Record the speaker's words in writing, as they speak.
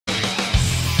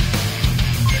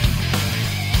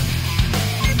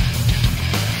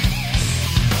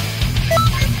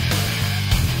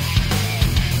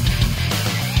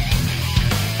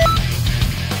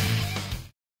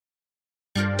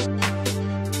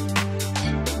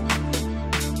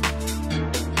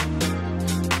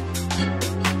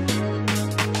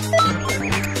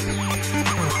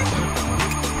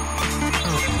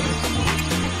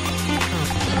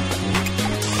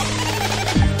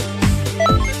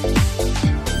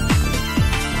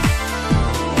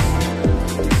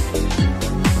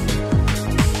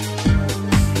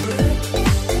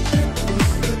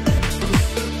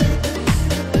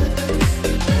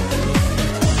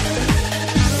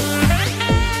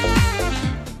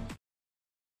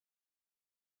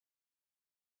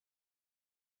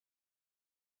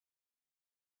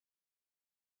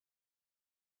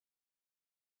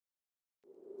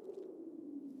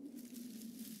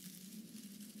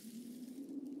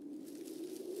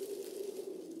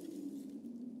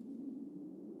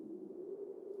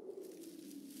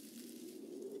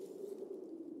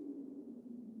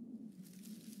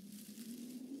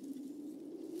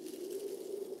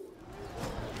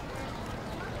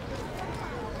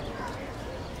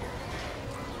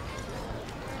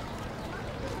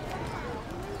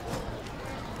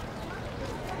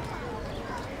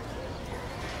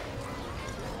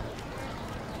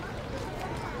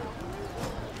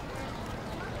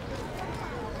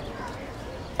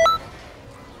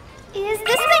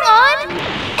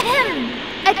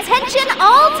Attention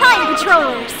all time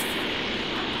patrollers!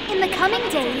 In the coming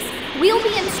days, we'll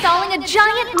be installing a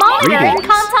giant monitor in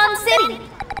Canton City.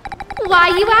 Why,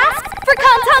 you ask? For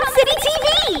Canton City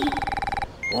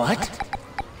TV! What?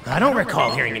 I don't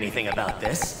recall hearing anything about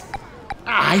this.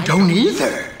 I don't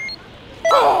either.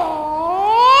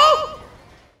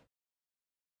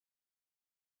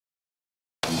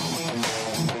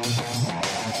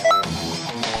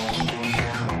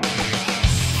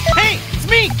 Hey, it's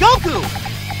me, Goku!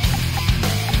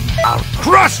 I'll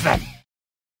crush them!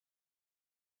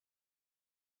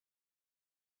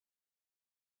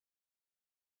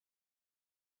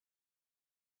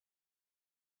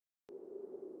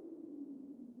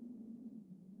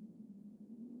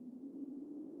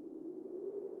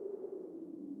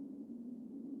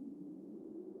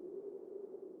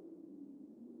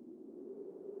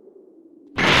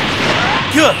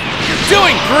 Good! You're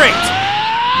doing great!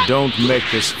 Don't make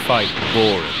this fight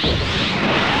boring.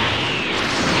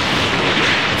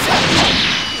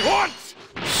 What?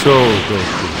 So,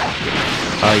 Goku,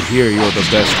 I hear you're the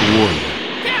best warrior,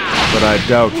 but I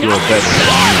doubt you're better than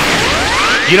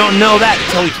me. You don't know that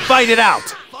until we fight it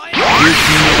out! Give me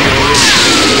your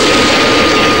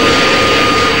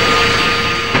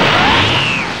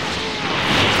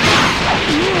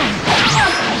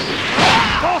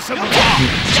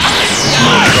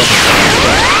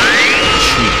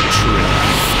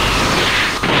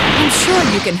I'm sure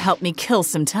you can help me kill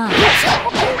some time.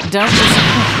 Don't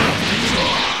disappoint.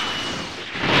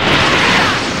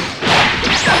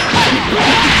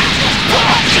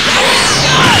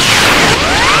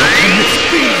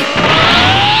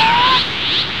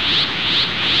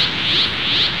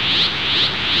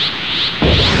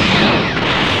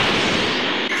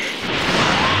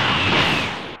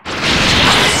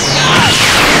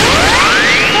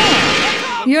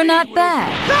 You're not bad.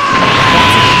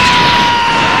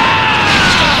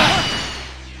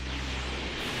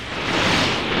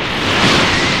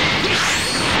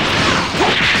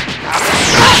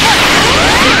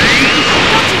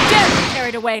 Don't you dare be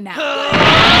carried away now.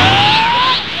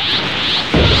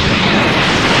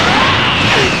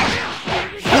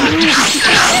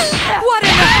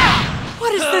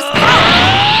 What is this power?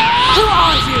 Who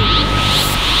are you?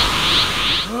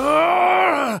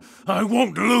 I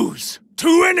won't lose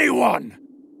to anyone!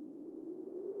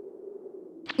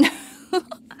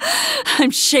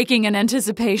 I'm shaking in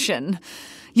anticipation.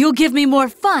 You'll give me more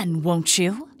fun, won't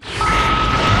you?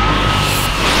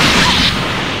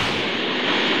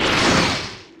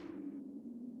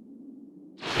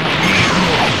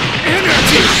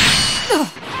 Energy!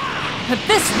 At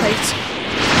this rate...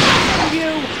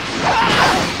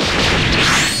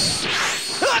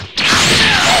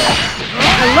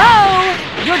 Hello?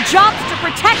 Your job's to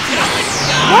protect me!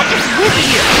 What is with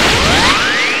you?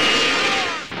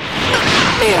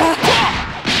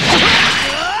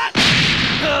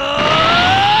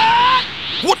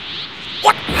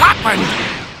 What happened?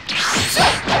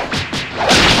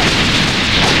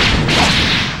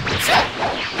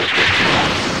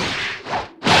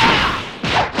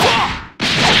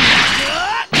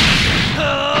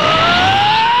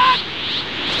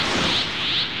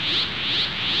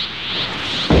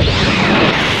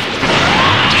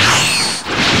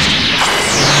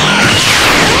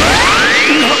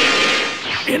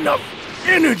 Enough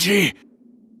energy!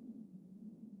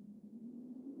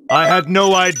 I had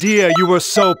no idea you were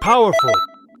so powerful.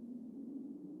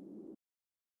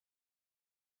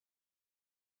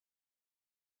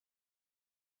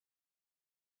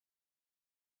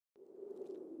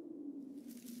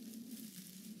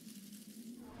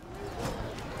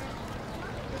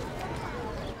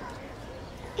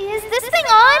 Is this thing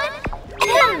on?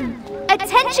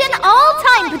 Attention all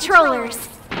time patrollers!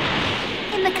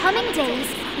 In the coming days,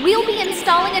 we'll be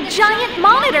installing a giant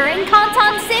monitor in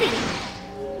Canton City.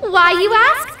 Why, you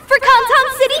ask? For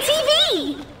Canton City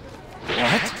TV!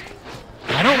 What?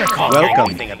 I don't recall hearing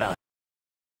anything about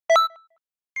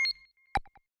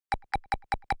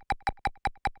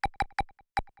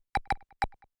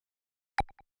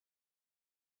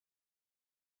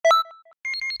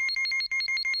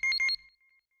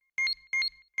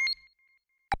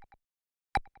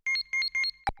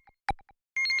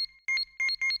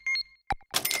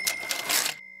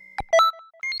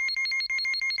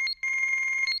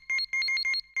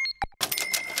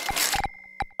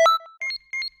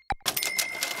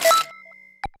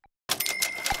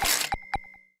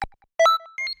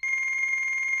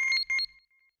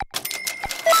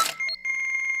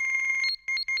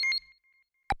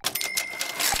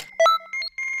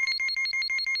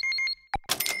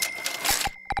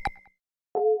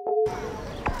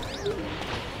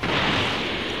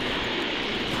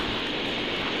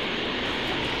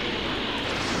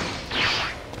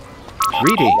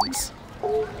Greetings.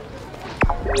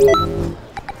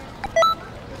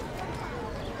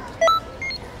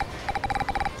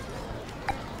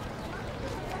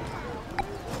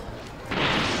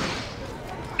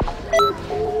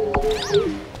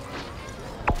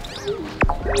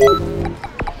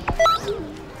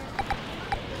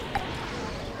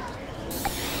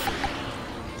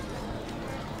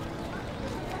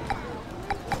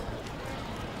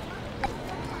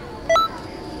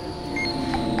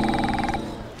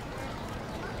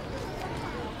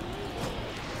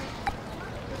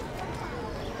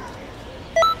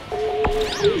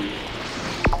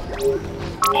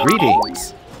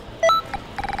 Greetings.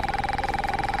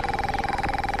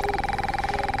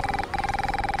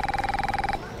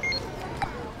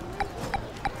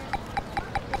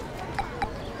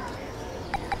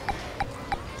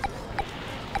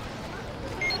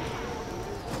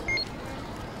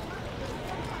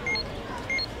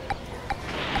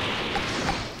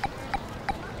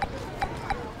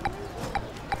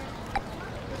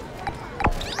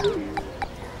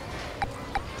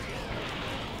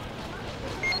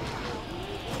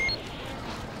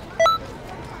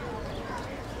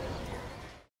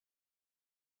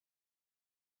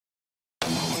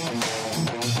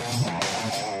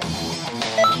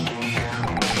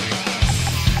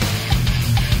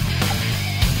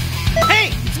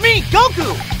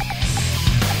 Goku!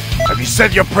 Have you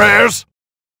said your prayers?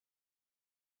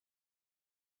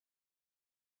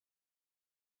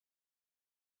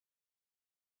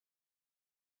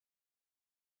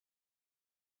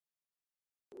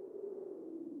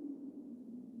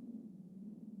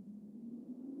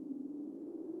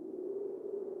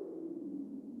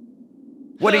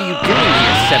 What are you doing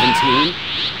here, 17?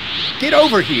 Get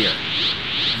over here!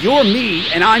 You're me,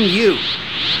 and I'm you.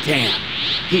 Damn,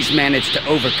 he's managed to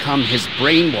overcome his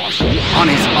brainwashing on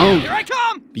his own. Here I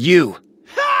come! You.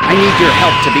 I need your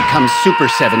help to become Super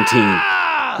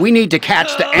 17. We need to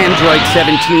catch the Android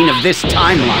 17 of this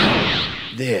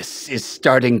timeline. This is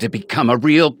starting to become a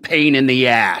real pain in the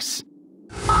ass.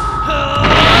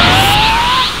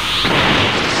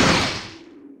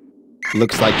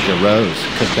 Looks like Giro's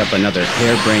cooked up another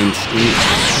harebrained scheme.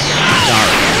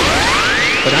 Sorry,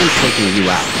 but I'm taking you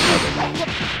out, Motherling.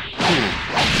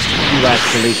 You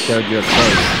actually showed your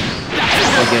face.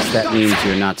 I guess that means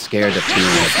you're not scared of being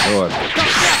absorbed.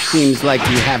 Seems like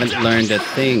you haven't learned a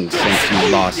thing since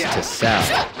you lost to Cell.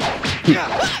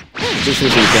 This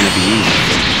isn't gonna be easy.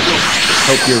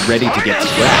 Hope you're ready to get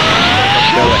scrapped.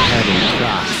 Go ahead and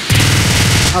try.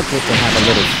 I'll get to have a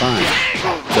little fun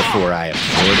before I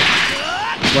absorb it.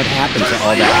 What happened to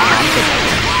all that confidence?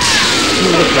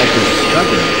 You look like you're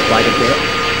struggling quite a bit.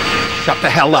 Shut the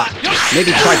hell up.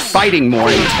 Maybe try fighting more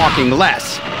and talking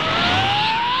less.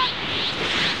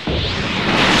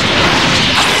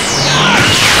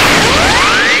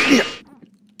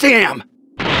 Damn!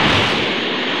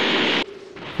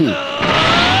 He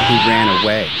ran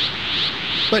away.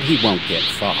 But he won't get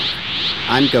far.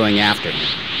 I'm going after him.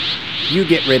 You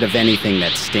get rid of anything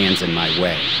that stands in my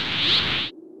way.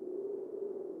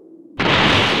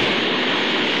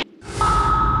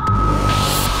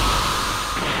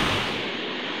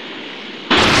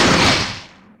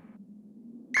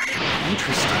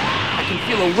 Interesting. I can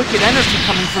feel a wicked energy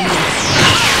coming from you.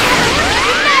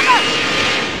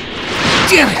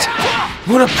 Damn it!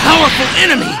 What a powerful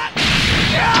enemy!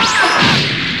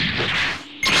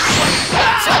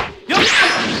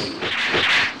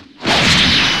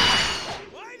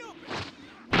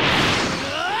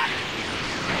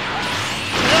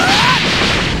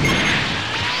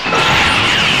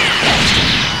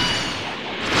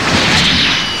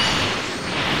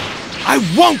 I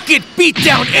won't get beat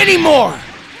down anymore!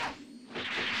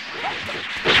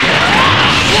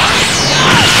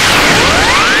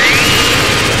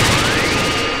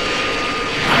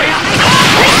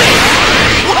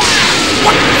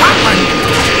 What happened?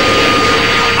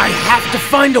 I have to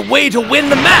find a way to win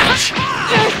the match!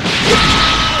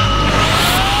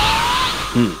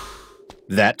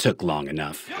 That took long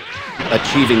enough.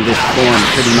 Achieving this form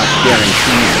pretty much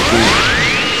guarantees a win.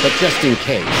 But just in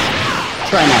case,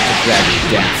 try not to drag me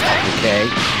down, okay?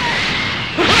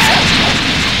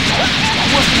 I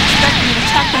wasn't expecting an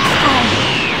attack that strong.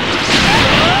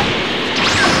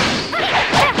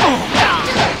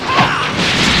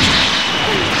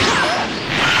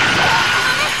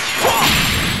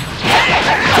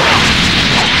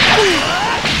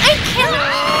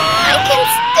 I can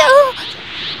still...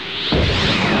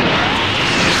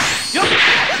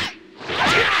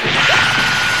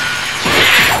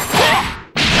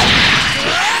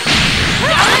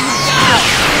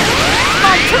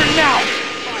 My turn now!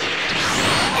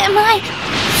 Am I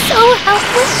so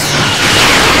helpless?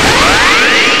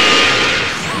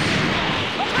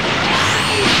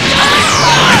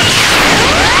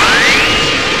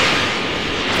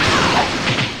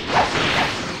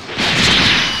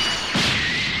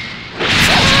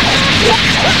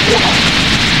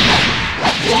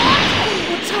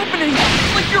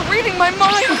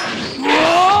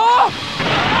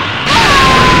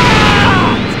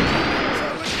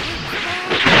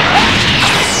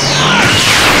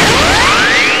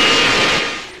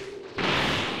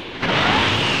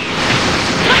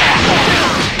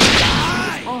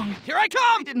 Here I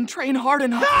come! Didn't train hard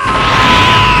enough.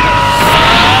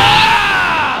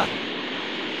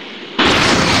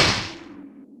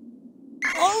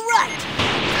 All right.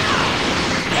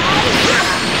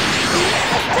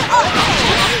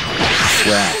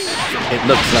 Well, it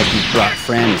looks like you brought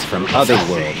friends from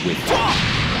Otherworld with you.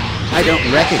 I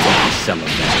don't recognize some of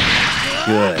them.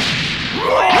 Good.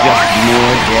 Just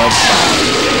more dead bodies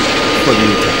for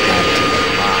me to add to the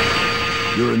pile.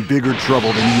 You're in bigger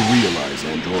trouble than you realize,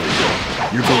 Android.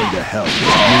 You're going to hell, whether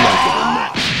you like it or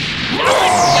not.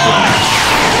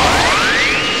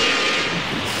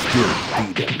 You can still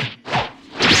beat him.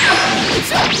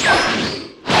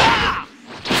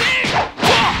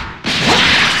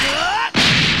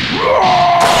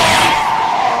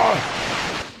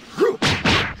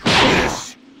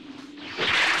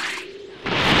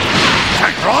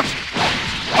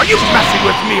 Are you messing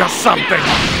with me or something?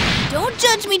 Don't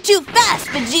judge me too fast,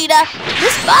 Vegeta.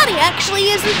 This body actually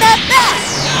isn't that bad.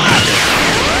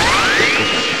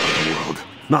 World,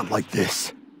 not like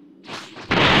this.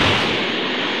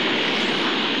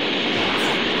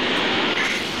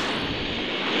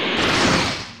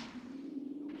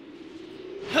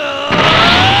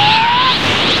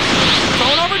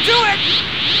 Don't overdo it!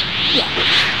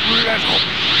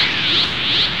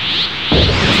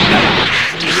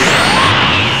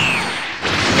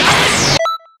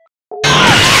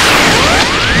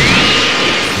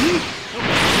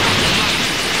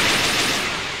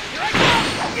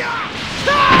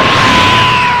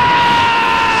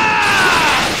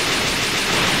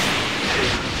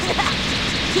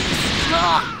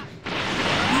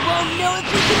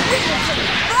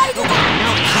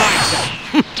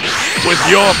 With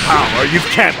your power, you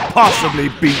can't possibly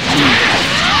beat me.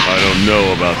 I don't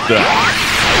know about that.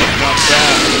 Not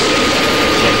bad.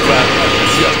 The battle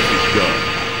has just begun.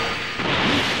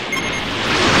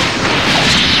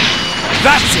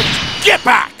 That's it! Get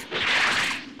back!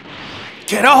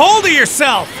 Get a hold of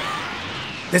yourself!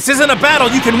 This isn't a battle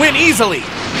you can win easily!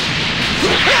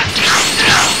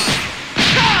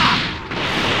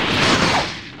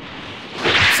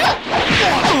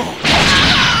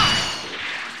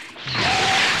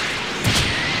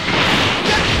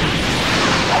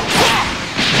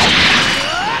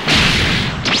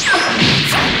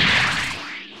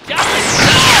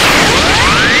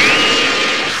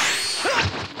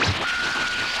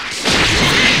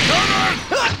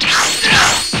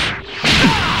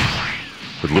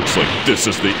 It looks like this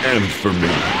is the end for me.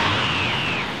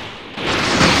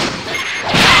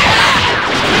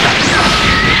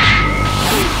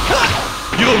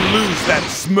 You'll lose that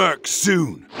smirk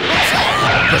soon.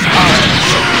 Because I'll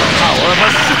show you the power of a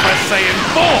Super Saiyan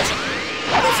 4!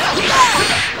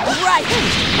 Right.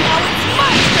 Now it's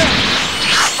my turn.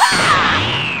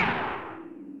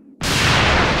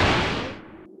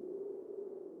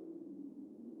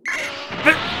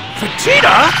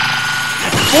 Vegeta?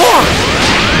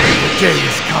 The day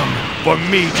has come for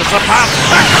me to surpass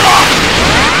Kakarot!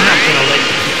 I'm not gonna let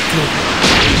you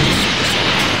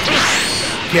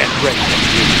get ready.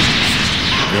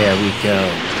 There we go.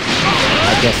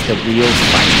 I guess the real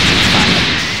fight is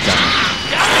finally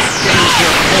started. Change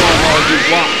your form all you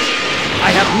want. I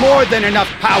have more than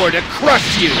enough power to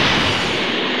crush you!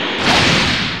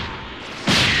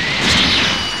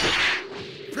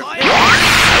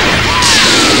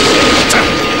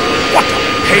 What a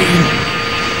pain!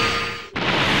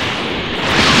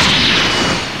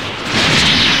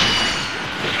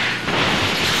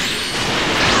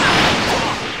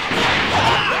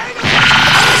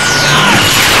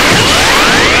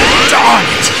 Darn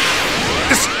it!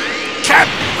 This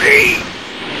can't be!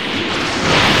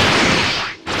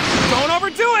 Don't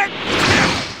overdo it!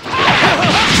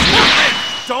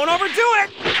 Don't overdo it!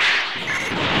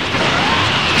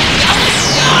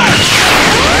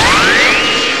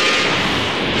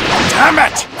 Damn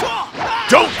it!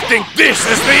 Don't think this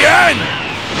is the end!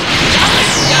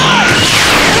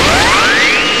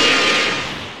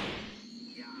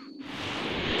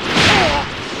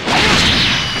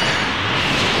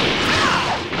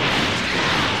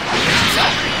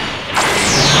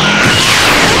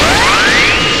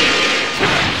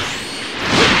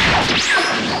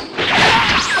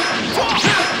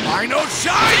 Rhino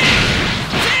shine!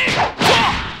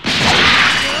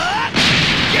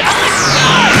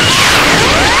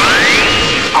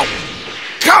 Oh,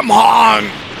 come on!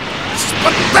 This is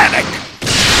pathetic!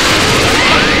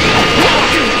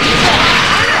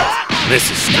 This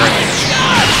is strange.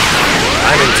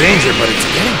 I'm in danger, but it's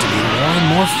getting to be more and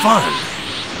more fun.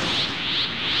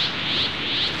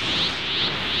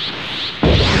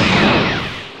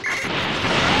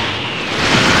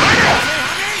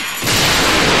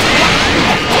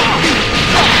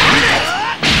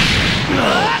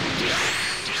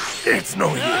 It's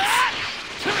no use.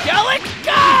 Gallic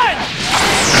gun!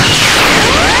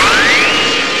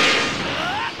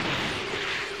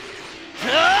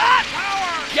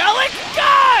 Gallic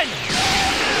gun!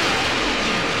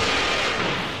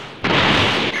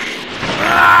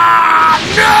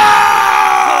 No!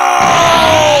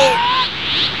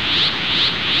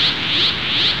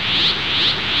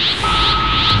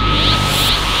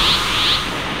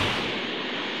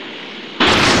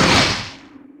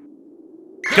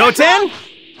 Goten?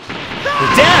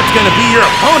 Your dad's gonna be your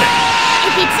opponent.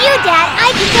 If it's you, Dad,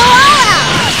 I can go all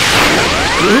out!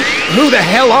 Who the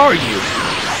hell are you?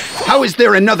 How is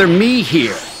there another me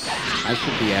here? I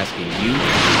should be asking you.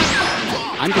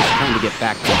 I'm just trying to get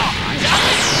back to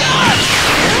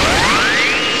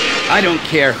I don't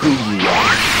care who you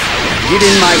are. Get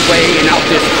in my way and I'll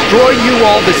destroy you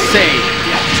all the same.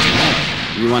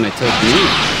 You want to take me?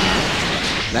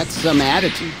 That's some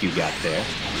attitude you got there.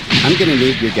 I'm gonna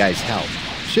need your guys' help.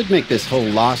 Should make this whole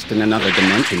lost in another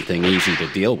dimension thing easy to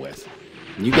deal with.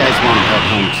 You guys want to head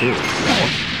home too,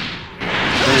 right?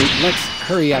 Then let's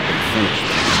hurry up and finish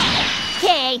this.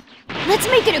 Okay, let's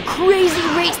make it a crazy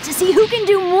race to see who can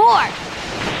do more!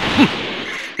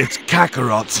 It's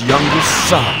Kakarot's youngest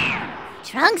son.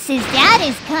 Trunks' dad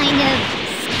is kind of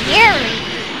scary.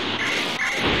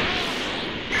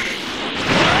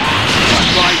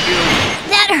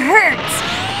 That hurts,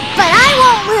 but I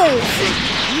won't lose.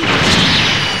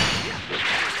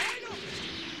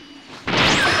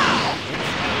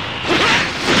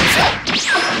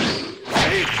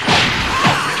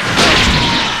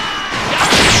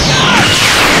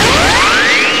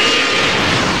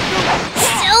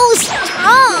 So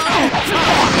strong.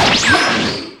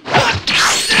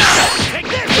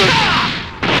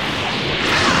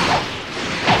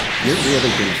 You're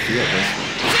really gonna feel this.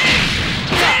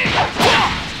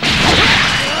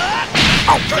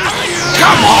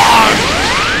 Come on!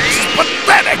 This is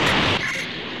pathetic!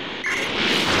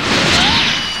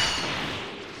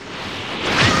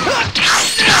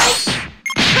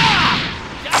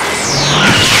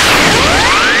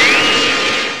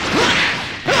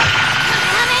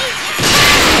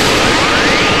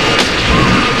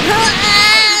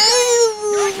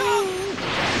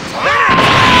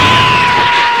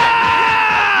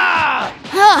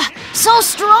 So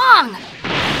strong!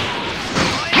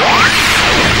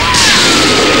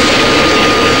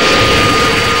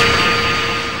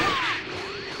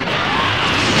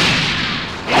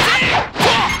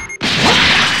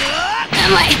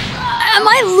 Am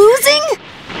I losing?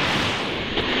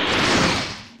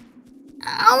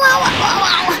 Ow, ow, ow,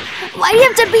 ow. Why do you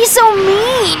have to be so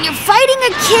mean? You're fighting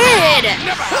a kid!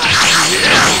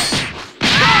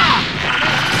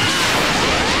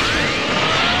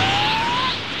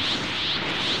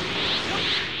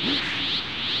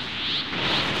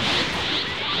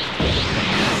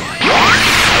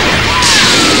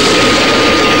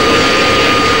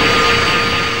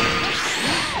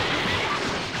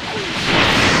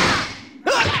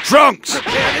 Trunks!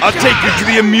 I'll take you to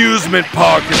the amusement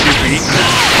park if you beat me.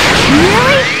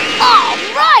 Really? All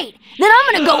right! Then I'm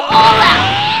gonna go all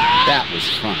out! That was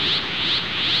fun.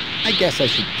 I guess I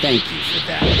should thank you for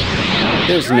that.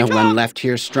 There's no one left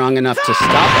here strong enough to stop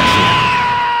us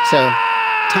now. So,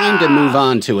 time to move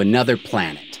on to another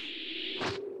planet.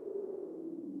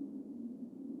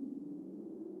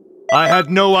 I had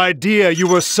no idea you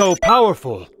were so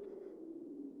powerful.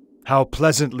 How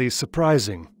pleasantly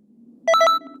surprising.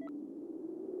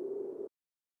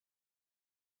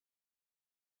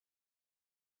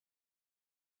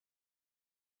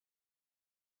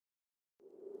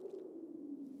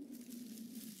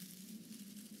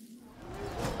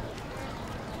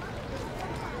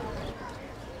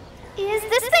 Is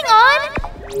this thing on?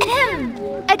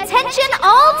 Attention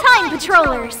all time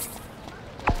patrollers!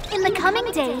 In the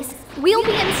coming days, we'll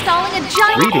be installing a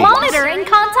giant monitor in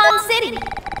Kanton City.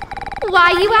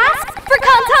 Why, you ask? For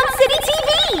Kanton City TV!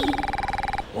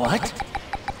 What?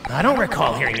 I don't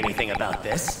recall hearing anything about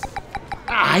this.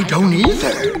 I don't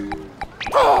either.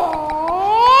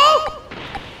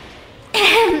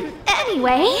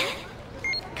 Anyway,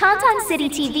 Kanton City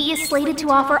TV is slated to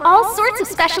offer all sorts of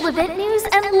special event news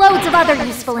and loads of other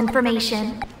useful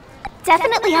information.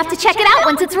 Definitely have to check it out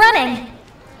once it's running.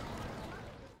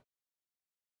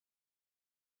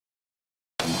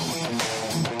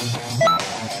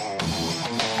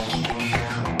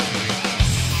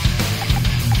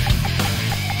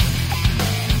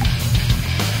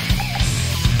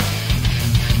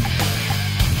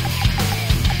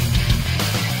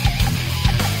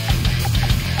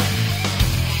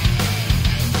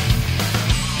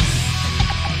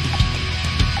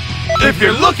 If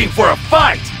you're looking for a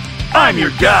fight, I'm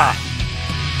your guy.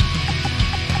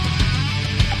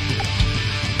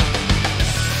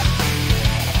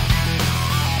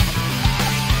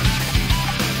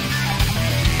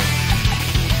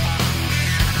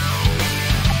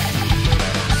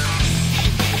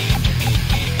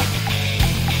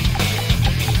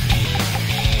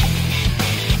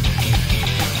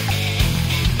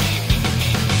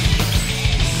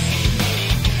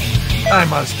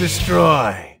 must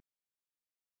destroy.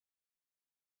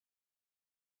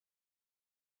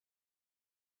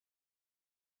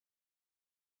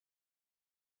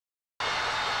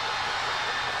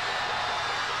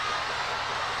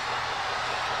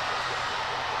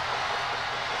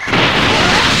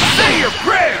 Say your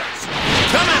prayers!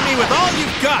 Come at me with all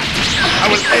you've got! I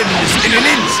will end this in an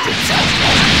instant.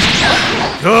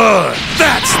 Good.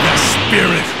 That's the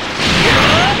spirit.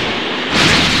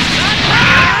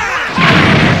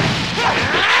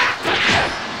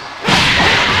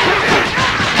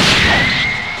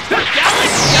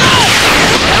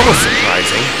 That was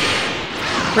surprising.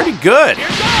 Pretty good.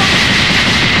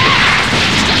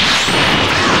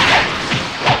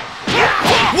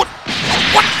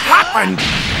 What happened?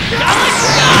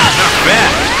 Not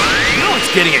bad. Now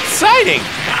it's getting exciting.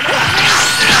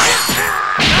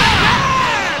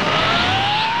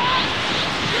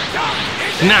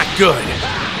 Not good.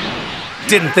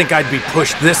 Didn't think I'd be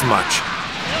pushed this much.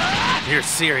 You're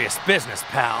serious business,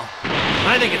 pal.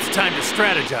 I think it's time to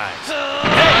strategize.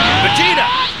 Hey, Vegeta!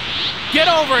 Get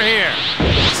over here!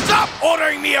 Stop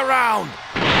ordering me around.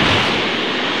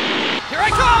 Here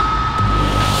I come!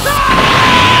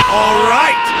 All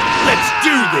right, let's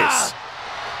do this.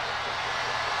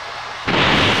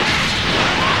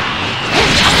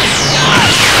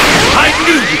 I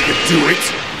knew you could do it.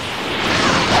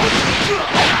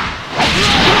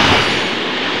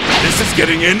 This is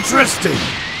getting interesting.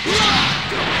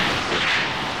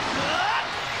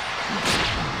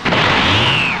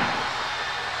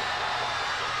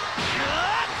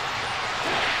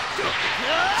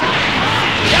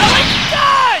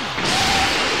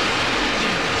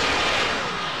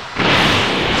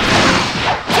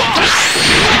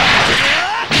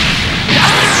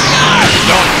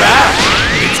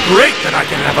 Great that I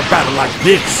can have a battle like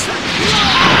this!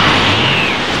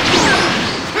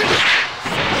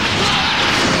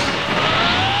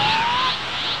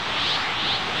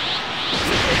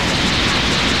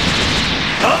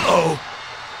 Uh-oh!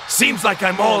 Seems like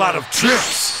I'm all out of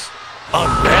tricks.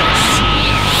 Unless...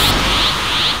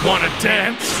 Wanna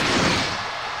dance?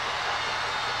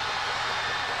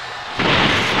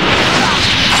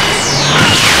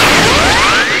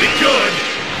 Pretty good!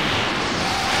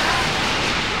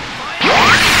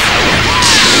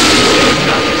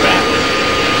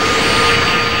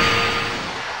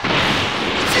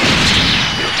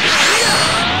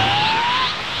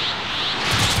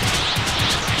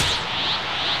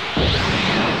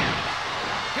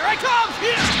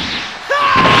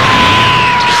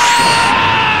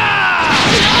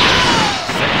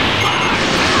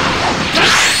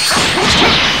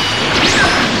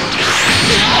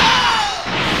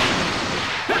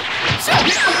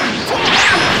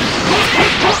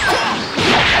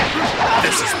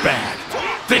 This is bad.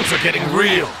 Things are getting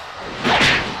real.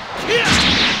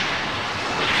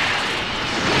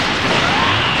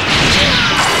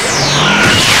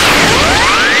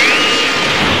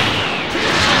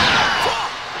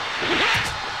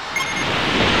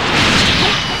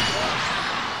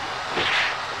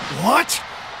 What?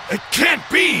 It can't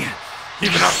be!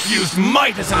 Even our fused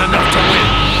might isn't enough to win!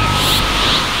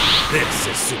 This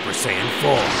is Super Saiyan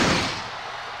 4.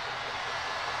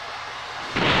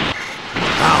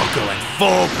 I'll go at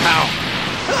full power.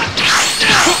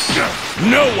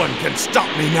 No one can stop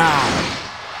me now.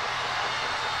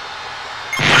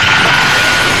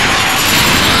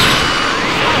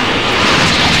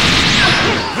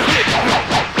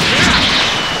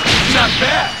 Not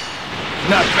bad.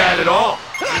 Not bad at all.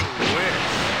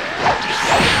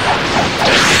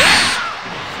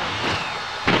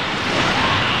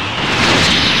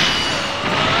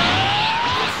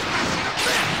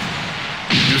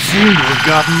 You seem to have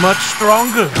gotten much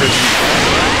stronger, Vegeta.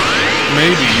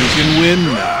 Maybe you can win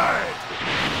now.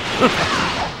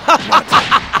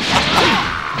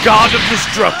 God of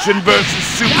Destruction versus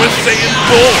Super Saiyan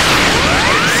 4.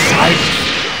 Exciting.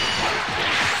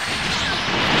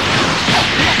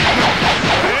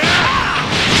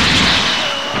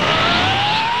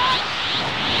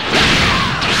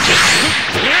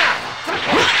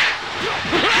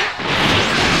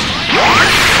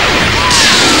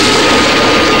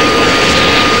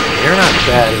 You're not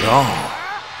bad at all.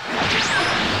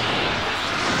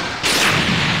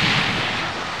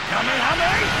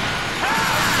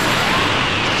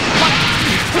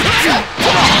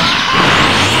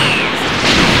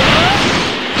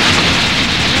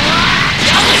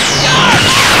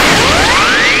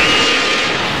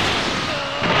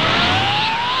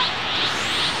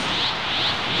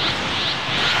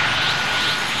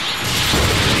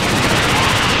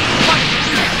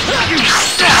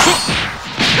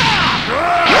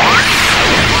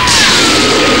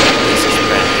 This is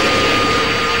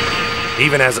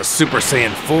even as a Super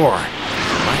Saiyan 4.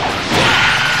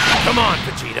 Come on,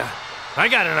 Vegeta. I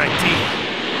got an idea.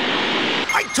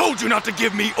 I told you not to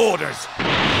give me orders!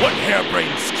 What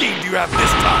harebrained scheme do you have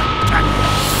this time,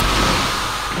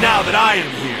 Kakarot? Now that I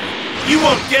am here, you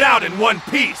won't get out in one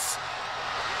piece!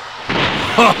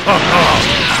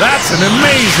 That's an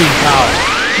amazing power!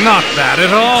 Not bad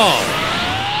at all!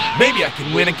 Maybe I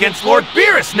can win against Lord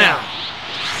Beerus now!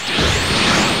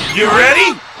 You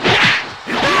ready?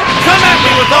 Come at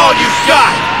me with all you've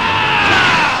got!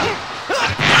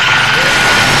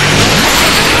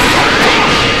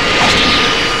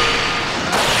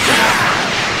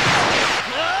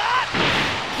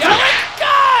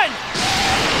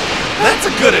 That's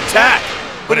a good attack,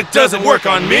 but it doesn't work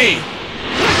on me.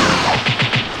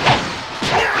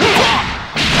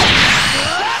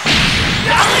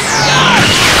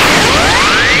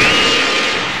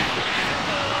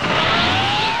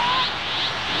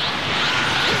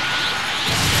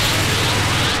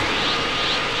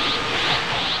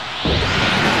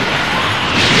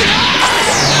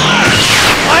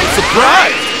 I'm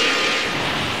surprised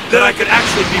that I could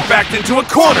actually be backed into a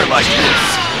corner like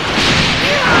this.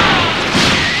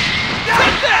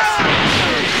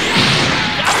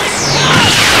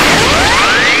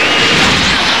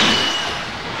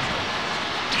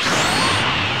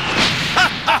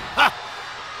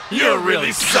 You're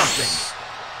really something.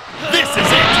 This is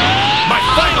it! My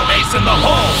final ace in the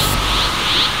hole!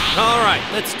 All right,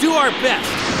 let's do our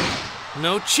best.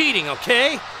 No cheating,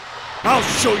 okay? I'll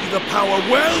show you the power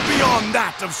well beyond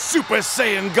that of Super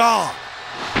Saiyan God!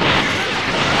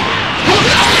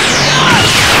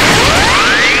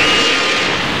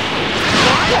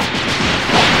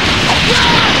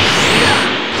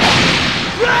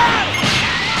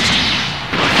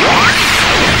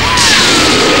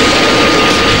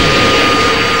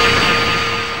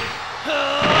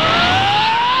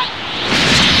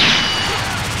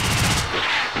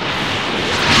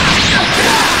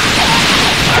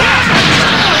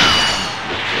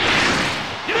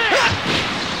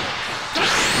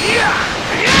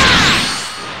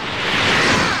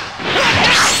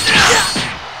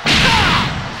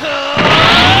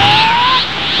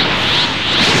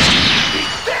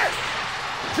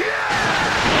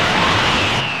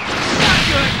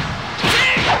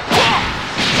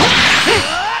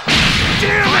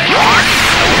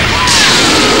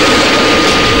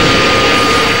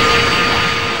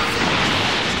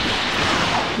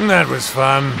 That was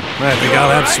fun. I think I'll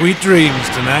have sweet dreams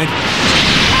tonight.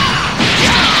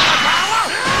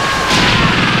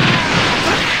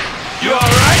 You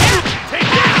alright? Take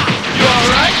that! You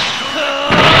alright?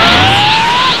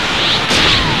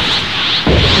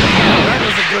 That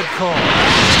was a good call.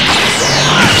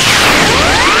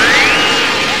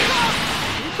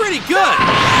 Pretty good.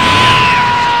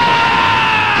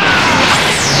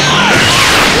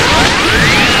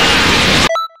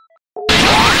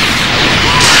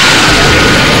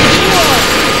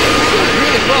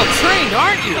 Trained,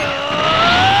 aren't you?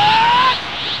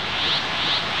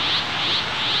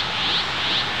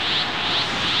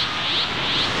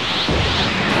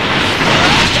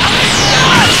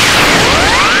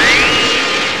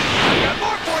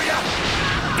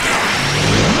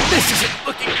 This isn't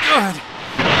looking good.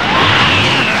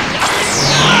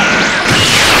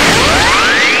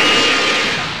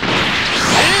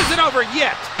 It isn't over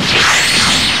yet.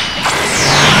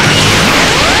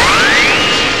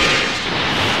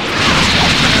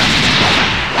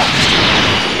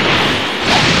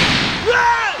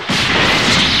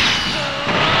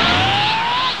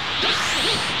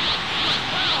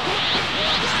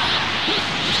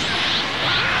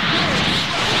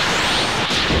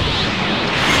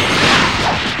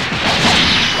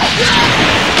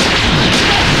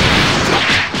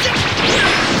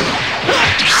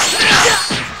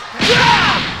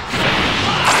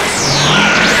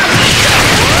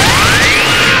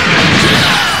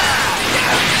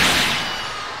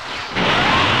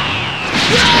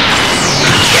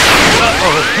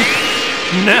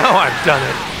 Now I've done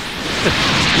it.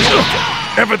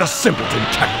 Ever the simpleton,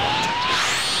 Kakarot.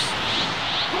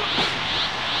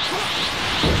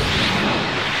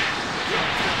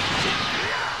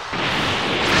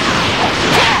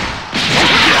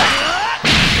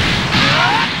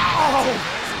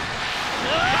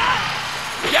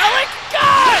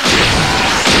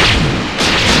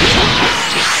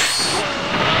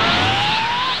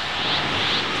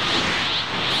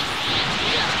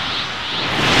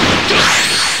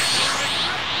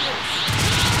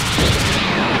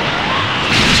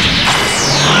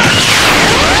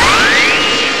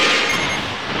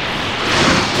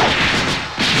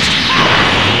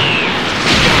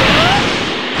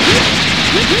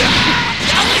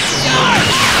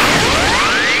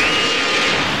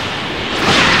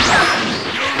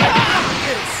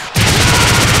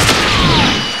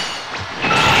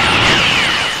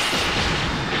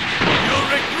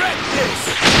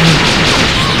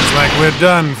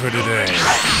 done for today.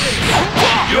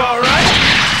 You alright?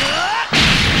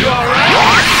 You alright?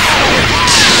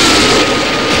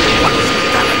 What was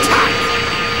that attack?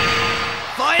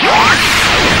 Fight!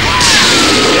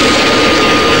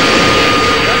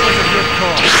 That was a good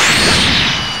call.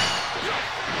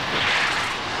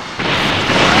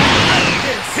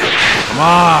 Come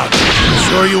on. You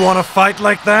sure you want to fight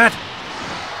like that?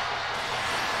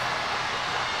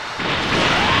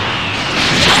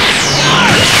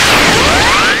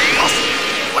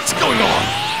 What's going on?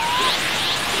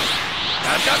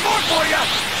 I've got more for you!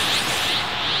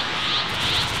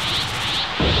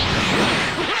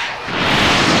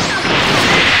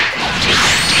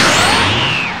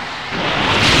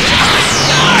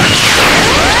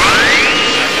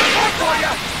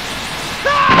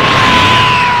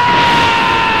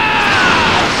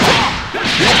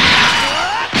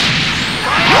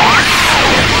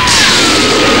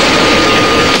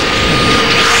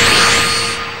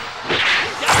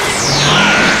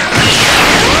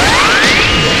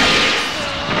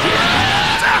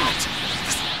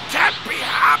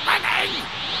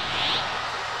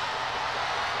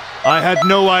 I had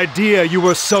no idea you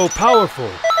were so powerful.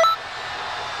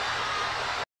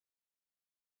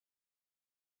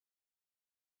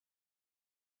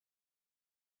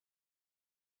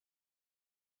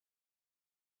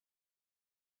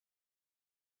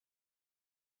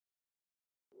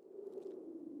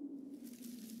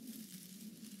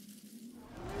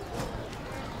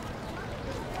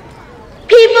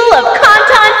 People of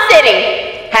Kanton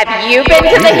City, have you been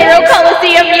to the Hero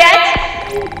Coliseum yet?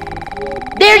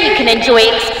 There you can enjoy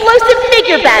explosive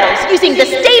figure battles using the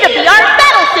state-of-the-art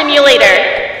battle simulator.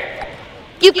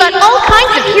 You've got all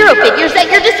kinds of hero figures at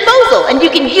your disposal, and you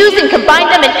can use and combine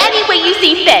them in any way you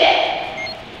see fit.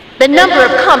 The number of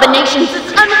combinations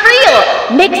is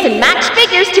unreal. Mix and match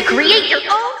figures to create your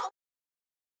own.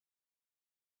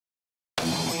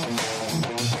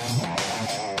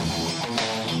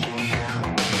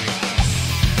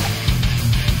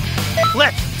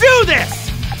 Let's do this!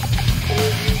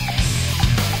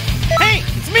 Hey,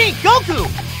 it's me, Goku!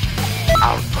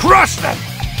 I'll crush them!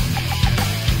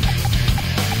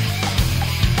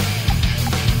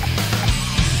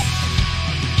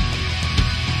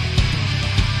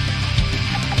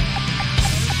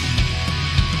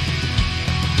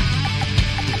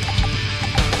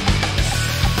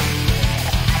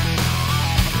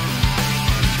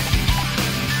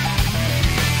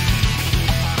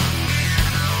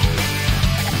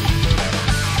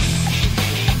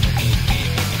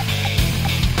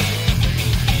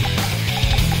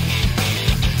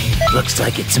 Looks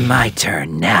like it's my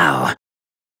turn now.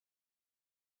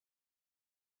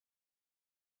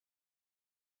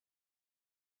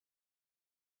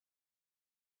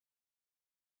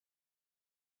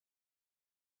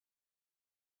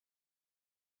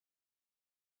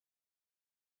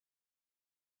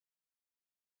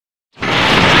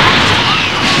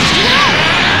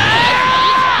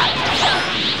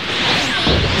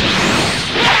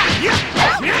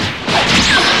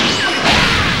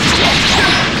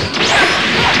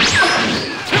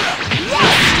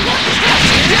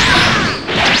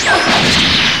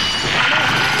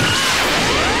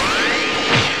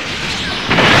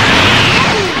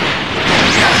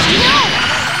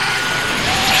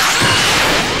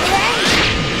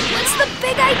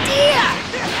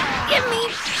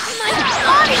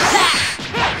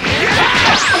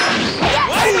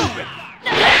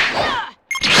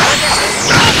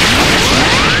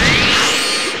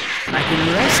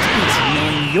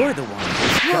 You're the one.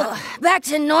 Whew, back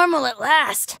to normal at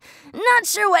last. Not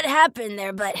sure what happened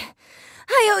there, but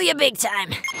I owe you big time.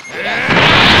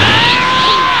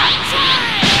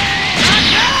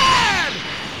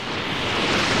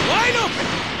 Wide open!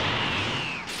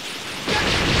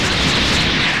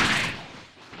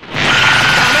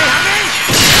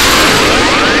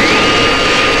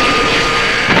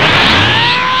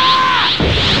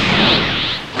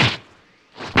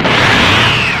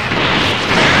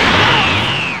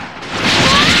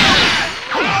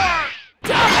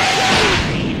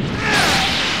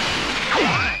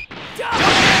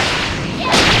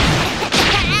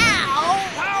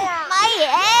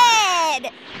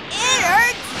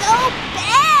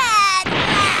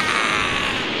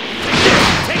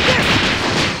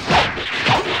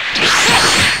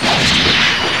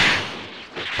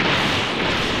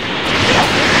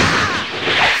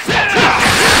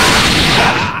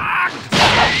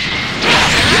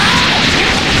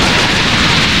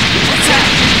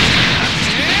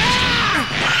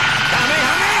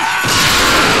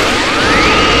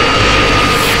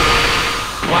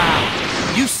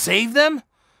 Save them?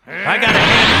 I gotta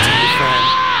hand it to you,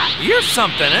 friend. You're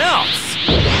something else.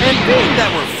 And being that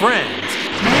we're friends,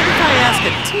 mind if I ask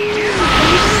a teeny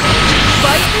favor?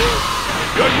 Fight me?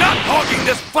 You're not hogging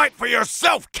this fight for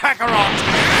yourself, Kakarot!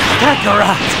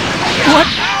 Kakarot, what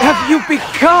have you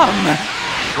become?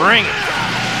 Bring it,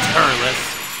 Turles.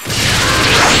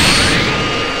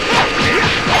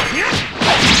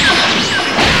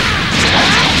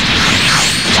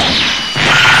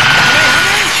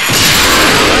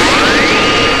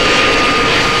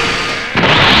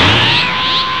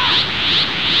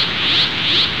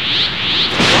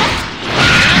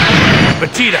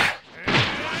 Vegeta!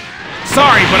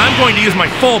 Sorry, but I'm going to use my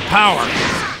full power.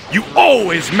 You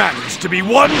always manage to be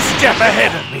one step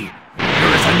ahead of me.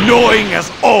 You're as annoying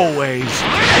as always.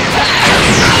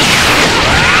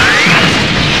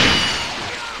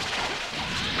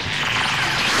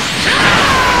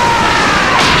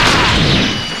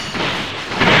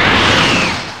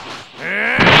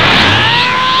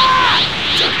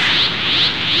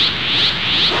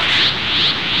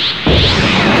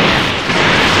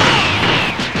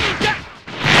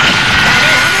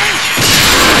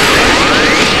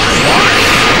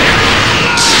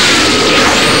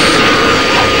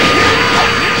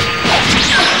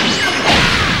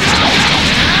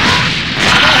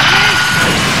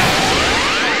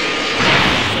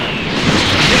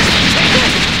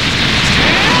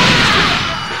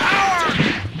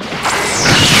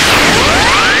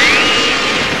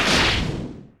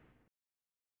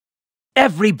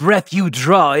 Every breath you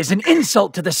draw is an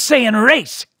insult to the Saiyan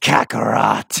race,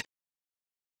 Kakarot!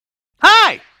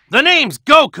 Hi! The name's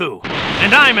Goku,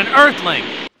 and I'm an Earthling.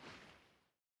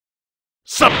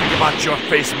 Something about your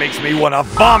face makes me want to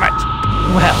vomit!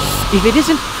 Well, if it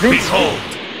isn't Prince... Behold,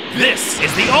 this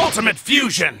is the ultimate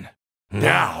fusion!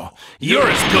 Now, you're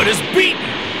as good as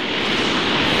beaten!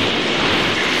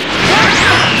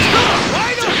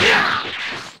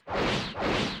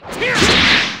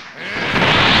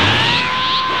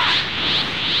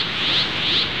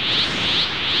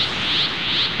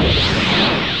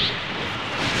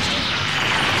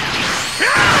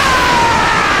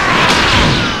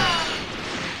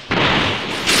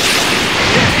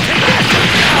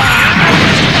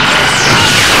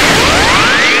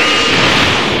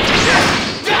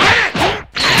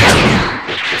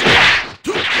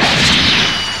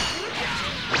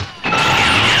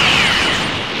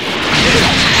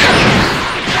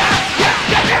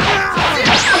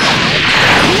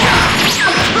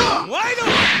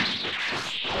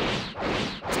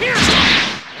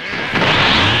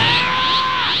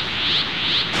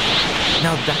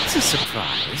 Now that's a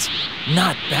surprise.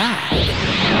 Not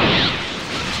bad.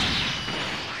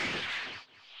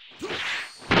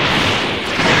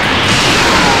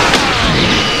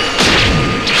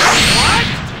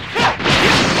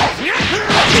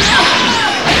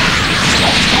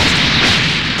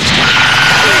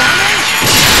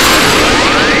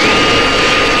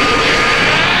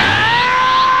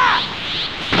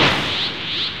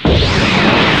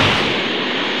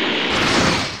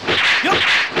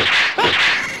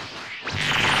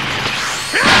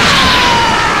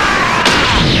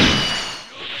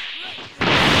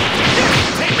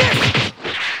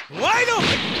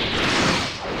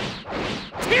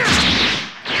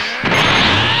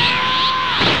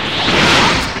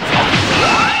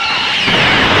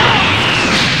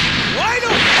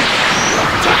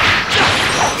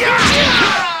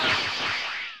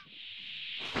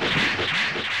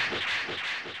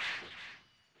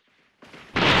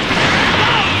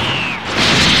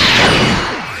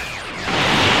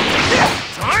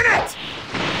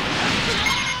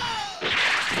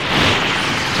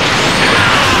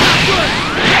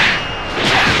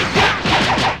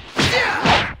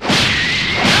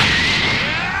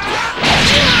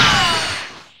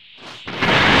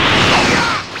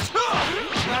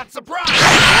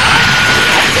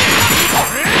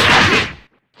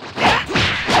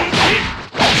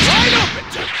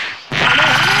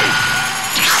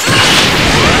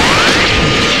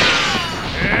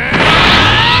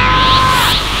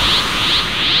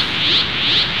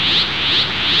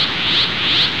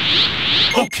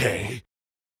 Okay.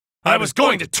 I was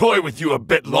going to toy with you a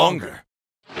bit longer.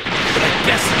 But I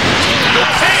guess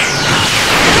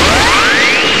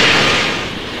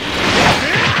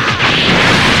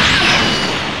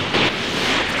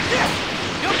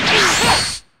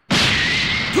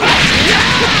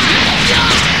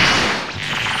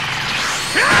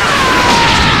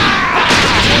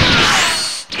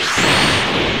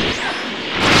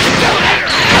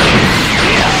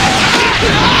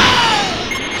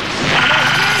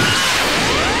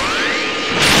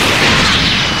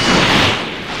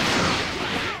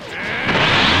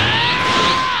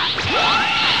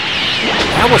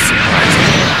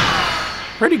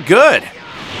good.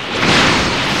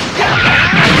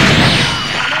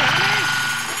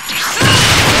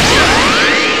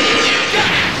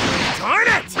 Darn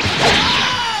it!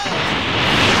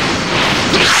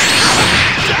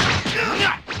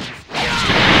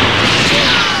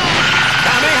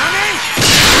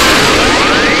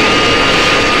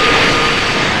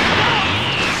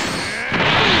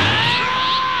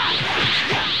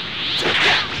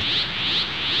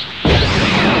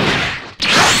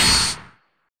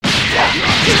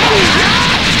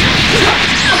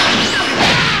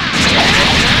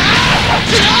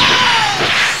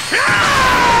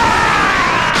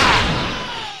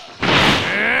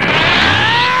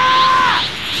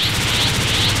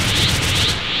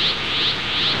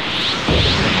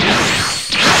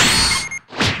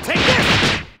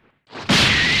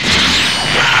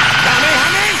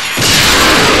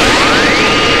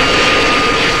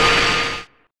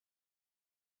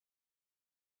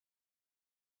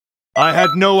 I had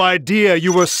no idea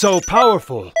you were so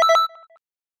powerful.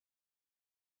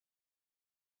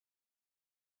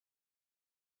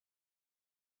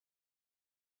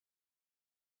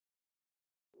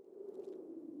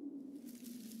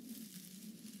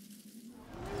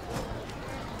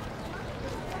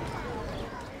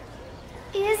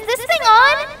 Is this thing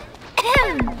on?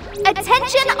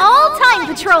 Attention all time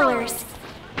patrollers!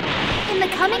 In the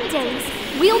coming days,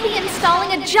 we'll be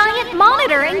installing a giant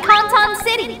monitor in Canton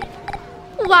City.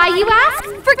 Why, you ask?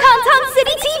 For Canton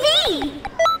City TV!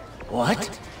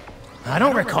 What? I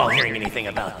don't recall hearing anything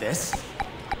about this.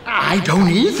 I don't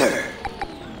either.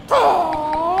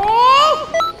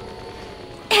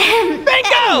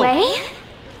 Bingo! Anyway,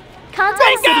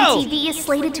 Canton City TV is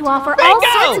slated to offer all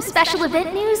sorts of special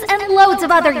event news and loads of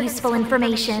other useful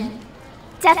information.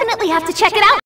 Definitely have to check it out!